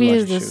 TV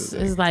is just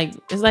it's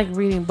like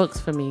reading books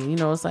for me. You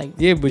know, it's like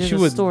yeah, but you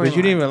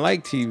didn't even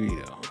like TV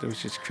though. It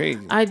was just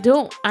crazy. I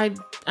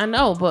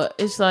know, but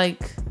it's like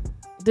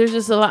there's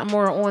just a lot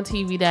more on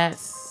TV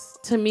that's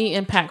to me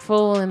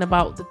impactful and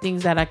about the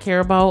things that I care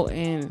about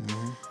and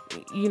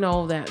you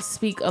know that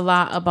speak a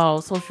lot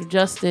about social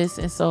justice,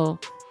 and so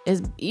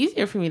it's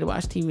easier for me to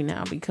watch TV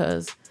now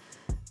because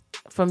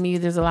for me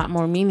there's a lot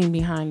more meaning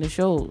behind the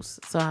shows,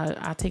 so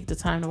I take the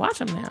time to watch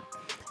them now.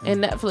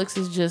 And Netflix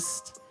is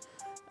just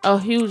a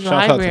huge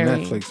library. Out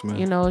to Netflix, man.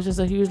 You know, it's just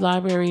a huge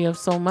library of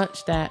so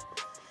much that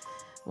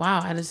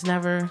wow, I just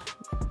never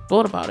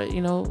thought about it,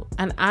 you know.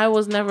 And I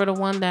was never the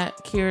one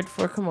that cared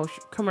for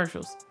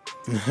commercials.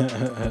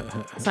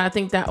 So I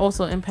think that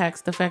also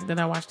impacts the fact that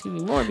I watch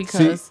TV more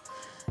because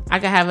I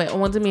can have it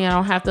on to me. I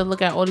don't have to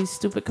look at all these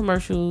stupid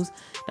commercials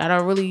that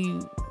are really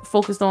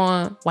focused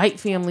on white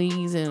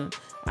families, and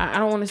I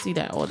don't want to see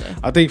that all day.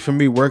 I think for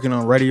me, working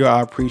on radio,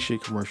 I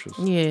appreciate commercials.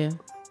 Yeah.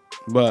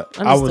 But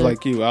understood. I was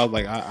like you. I was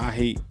like, I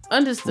hate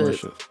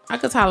commercials. I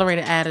could tolerate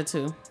an ad or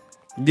two.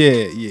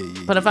 Yeah.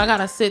 But if I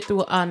gotta sit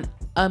through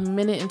a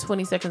minute and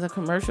 20 seconds of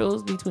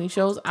commercials between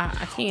shows, I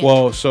can't.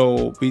 Well,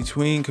 so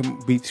between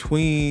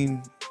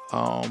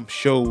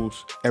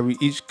shows,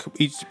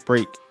 each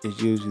break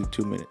is usually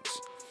 2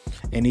 minutes,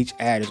 and each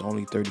ad is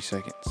only 30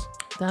 seconds.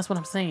 That's what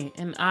I'm saying,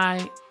 and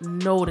I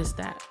noticed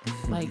that.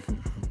 Like,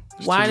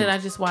 why did I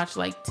just watch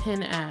like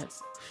 10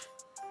 ads?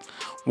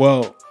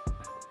 Well,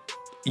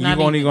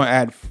 you're only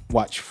gonna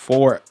watch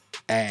 4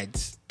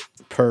 ads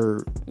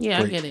per.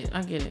 Yeah, break.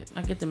 I get it.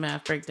 I get the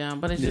math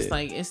breakdown, but it's just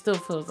like it still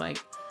feels like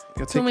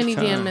too many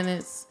damn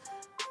minutes,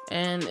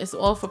 and it's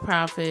all for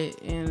profit,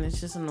 and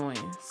it's just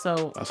annoying.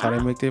 So that's how they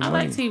make their money. I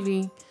like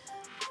TV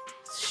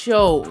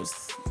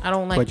shows. I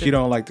don't like. But you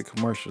don't like the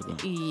commercials, though.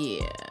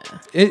 Yeah.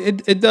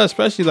 It does,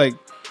 especially like,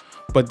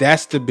 but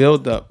that's the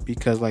build up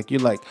because like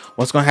you're like,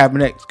 what's gonna happen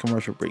next?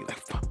 Commercial break, like,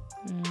 fuck.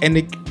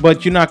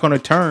 But you're not gonna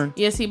turn.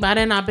 Yeah, see, by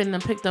then I've been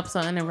and picked up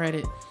something and read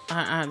it.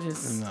 I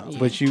just no,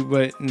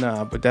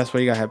 yeah. But that's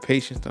why you gotta have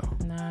patience though.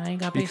 Nah, I ain't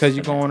got patience because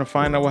you're going to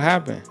find out what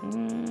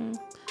happened.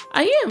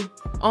 I am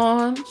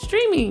on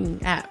streaming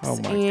apps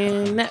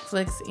and God.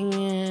 Netflix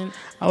and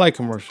I like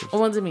commercials.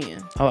 On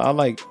demand. I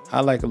like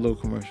a little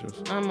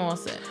commercials. I'm all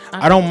set.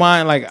 I don't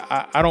mind like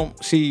I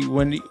don't see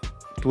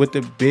with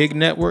the big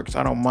networks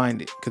I don't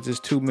mind it because it's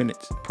 2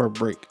 minutes per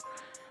break.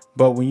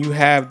 But when you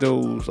have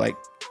those like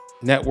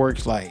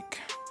networks like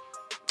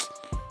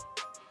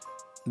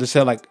they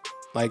say like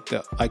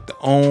the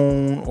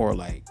OWN or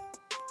like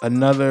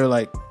another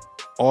like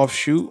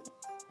offshoot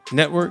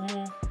network,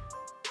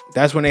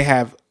 that's when they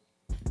have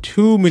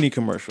too many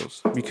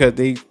commercials because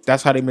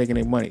that's how they making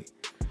their money.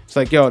 It's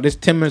like, yo, this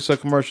 10 minutes of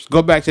commercials.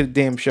 Go back to the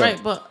damn show.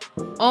 Right, but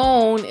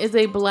OWN is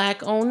a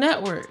black-owned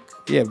network.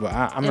 Yeah, but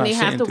I'm not. And they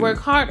have to work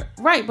harder.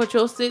 Right, but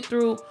you'll sit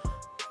through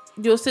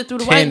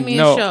the white man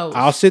shows.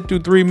 I'll sit through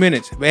 3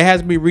 minutes. But it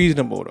has to be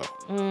reasonable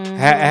though. It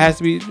has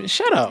to be.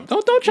 Shut up!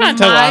 Don't try and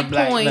tell me I'm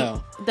black.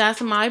 No.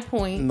 That's my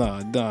point. No,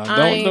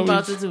 I ain't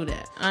about to do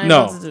that. I ain't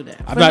about to do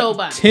that for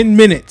nobody. 10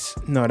 minutes.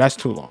 No, that's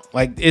too long.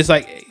 Like it's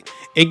like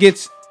it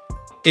gets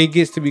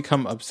to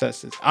become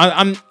obsessive.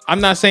 I'm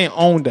not saying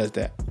OWN does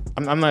that.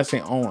 I'm not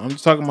saying OWN. I'm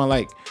just talking about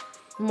like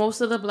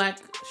most of the black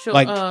show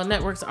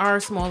networks are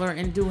smaller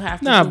and do have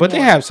to. Nah, but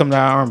they have some that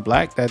aren't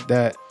black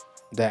that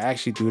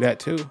actually do that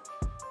too.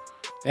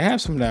 They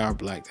have some that are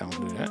black that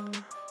don't do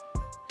that.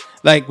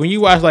 Like when you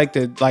watch like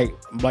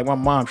my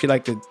mom, she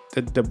like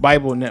the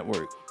Bible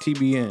Network,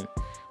 TBN.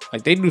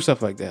 Like they do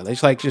stuff like that.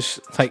 It's like just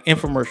like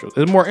infomercials.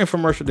 There's more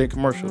infomercial than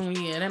commercials.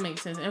 Yeah, that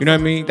makes sense. You know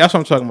what I mean? That's what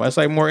I'm talking about. It's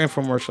like more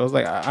infomercials.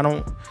 Like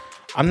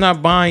I'm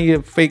not buying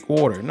you fake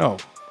water. No,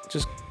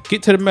 just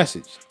get to the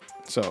message.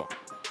 So.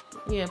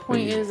 Yeah.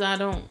 Point is, I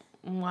don't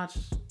watch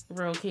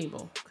real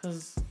cable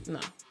because no,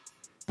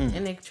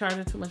 and they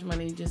charge too much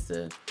money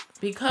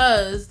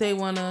because they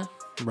wanna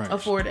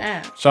afford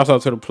ads. Shout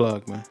out to the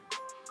plug, man.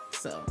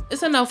 So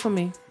it's a no for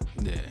me.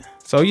 Yeah.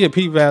 So yeah,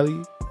 P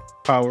Valley,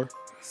 Power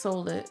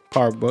Sold it.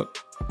 Book.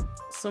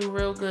 Some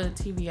real good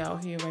TV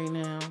out here right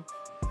now.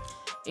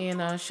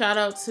 And shout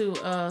out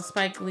to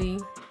Spike Lee,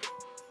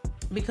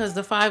 because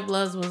The Five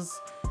Bloods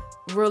was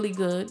really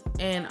good.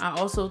 And I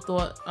also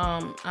thought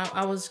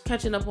I was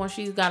catching up on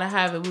She's Gotta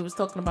Have It. We was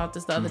talking about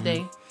this the other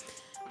day,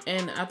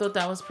 and I thought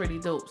that was pretty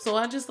dope. So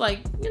I just I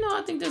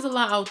think there's a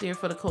lot out there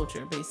for the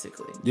culture,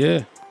 basically.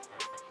 Yeah.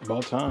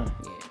 About time.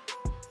 Yeah.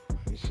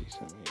 Let me see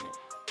something here.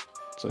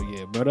 So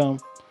yeah,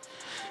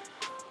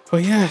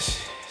 but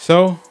yes.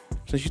 So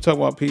since you talk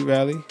about P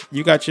Valley,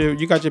 you got your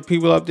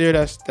people up there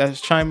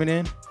that's chiming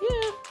in.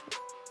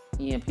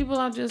 Yeah, people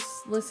are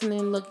just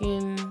listening,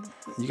 looking.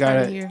 You got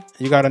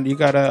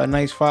a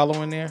nice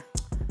following there.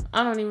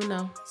 I don't even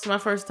know. It's my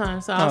first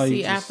time, so I'll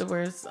see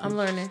afterwards. I'm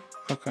learning.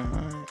 Okay, all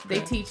right. They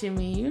teaching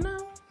me,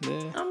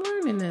 Yeah. I'm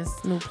learning this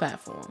new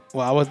platform.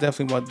 Well, I was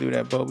definitely about to do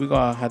that, but we're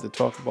gonna have to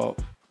talk about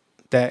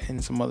that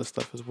and some other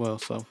stuff as well.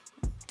 So,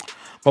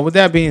 but with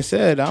that being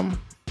said, I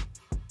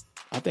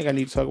think I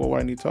need to talk about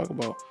what I need to talk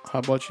about. How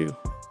about you?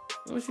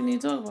 What you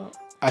need to talk about?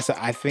 I said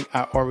I think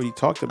I already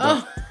talked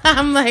about. Oh,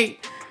 I'm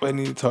like, what I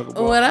need to talk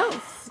about. what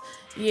else?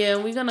 Yeah,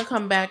 we're gonna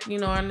come back.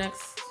 Our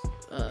next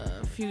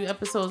few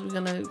episodes, we're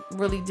gonna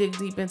really dig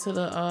deep into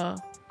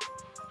the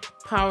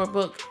Power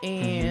Book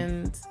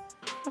and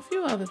a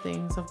few other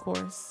things, of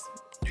course.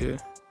 Yeah.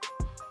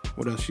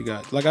 What else you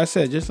got? Like I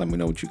said, just let me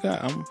know what you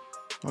got.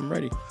 I'm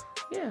ready.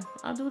 Yeah,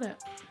 I'll do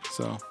that.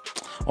 So,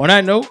 on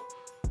that note,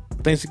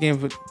 thanks again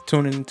for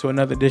tuning into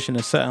another edition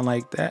of Something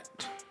Like That.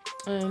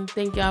 And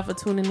thank y'all for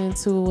tuning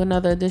into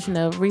another edition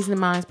of Reasoning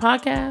Minds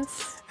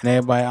Podcast. And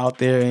everybody out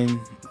there in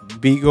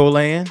Bigo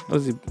land. What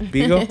is it?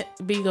 Bigo?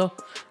 Bigo.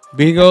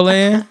 Bigo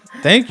land.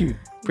 Thank you.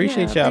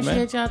 Appreciate y'all, man.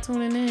 Appreciate y'all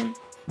tuning in.